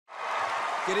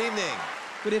Good evening.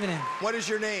 Good evening. What is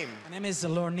your name? My name is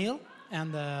Lord Neil,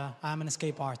 and I'm an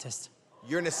escape artist.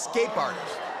 You're an escape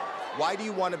artist. Why do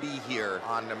you want to be here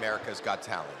on America's Got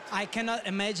Talent? I cannot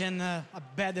imagine a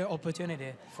better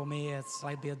opportunity. For me, it's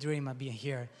like a dream of being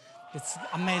here. It's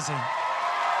amazing.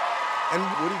 And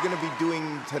what are you going to be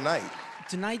doing tonight?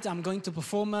 Tonight, I'm going to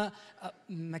perform an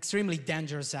extremely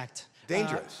dangerous act.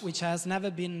 Dangerous? Which has never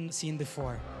been seen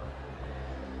before.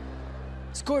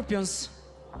 Scorpions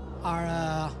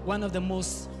are one of the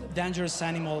most dangerous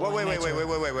animals. Wait.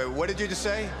 What did you just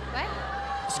say?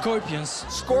 What? Scorpions.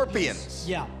 Scorpions?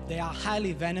 Yeah, they are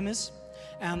highly venomous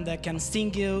and they can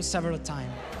sting you several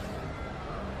times.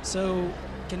 So,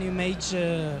 can you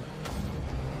imagine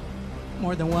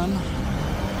more than one?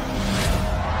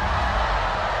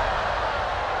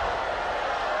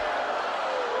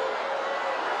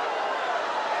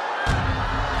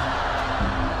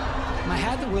 My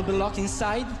head will be locked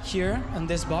inside here in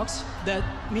this box. The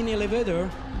mini elevator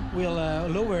will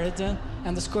lower it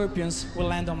and the scorpions will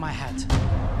land on my head.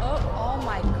 Oh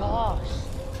my gosh.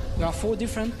 There are 4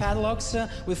 different padlocks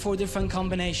with 4 different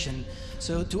combinations.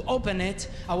 So to open it,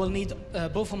 I will need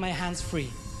both of my hands free.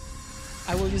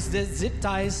 I will use the zip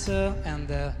ties and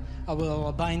I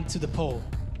will bind to the pole.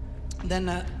 Then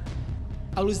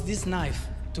I'll use this knife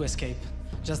to escape.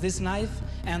 Just this knife,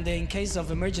 and in case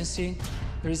of emergency,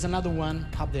 there is another one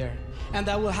up there. And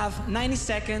I will have 90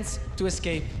 seconds to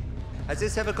escape. Has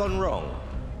this ever gone wrong?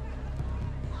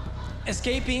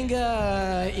 Escaping,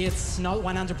 it's not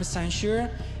 100% sure.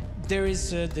 There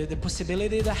is the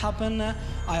possibility to happen.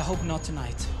 I hope not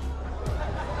tonight.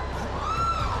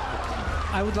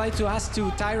 I would like to ask to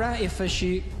Tyra if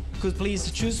she could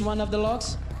please choose one of the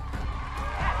locks.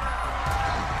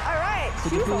 All right.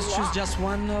 Could you please choose just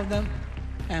one of them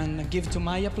and give to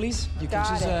Maya, please? You can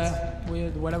choose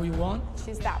with whatever you want.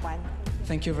 Choose that one.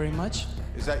 Thank you very much.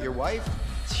 Is that your wife?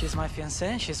 She's my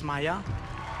fiancée. She's Maya.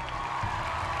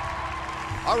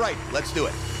 All right, let's do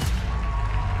it.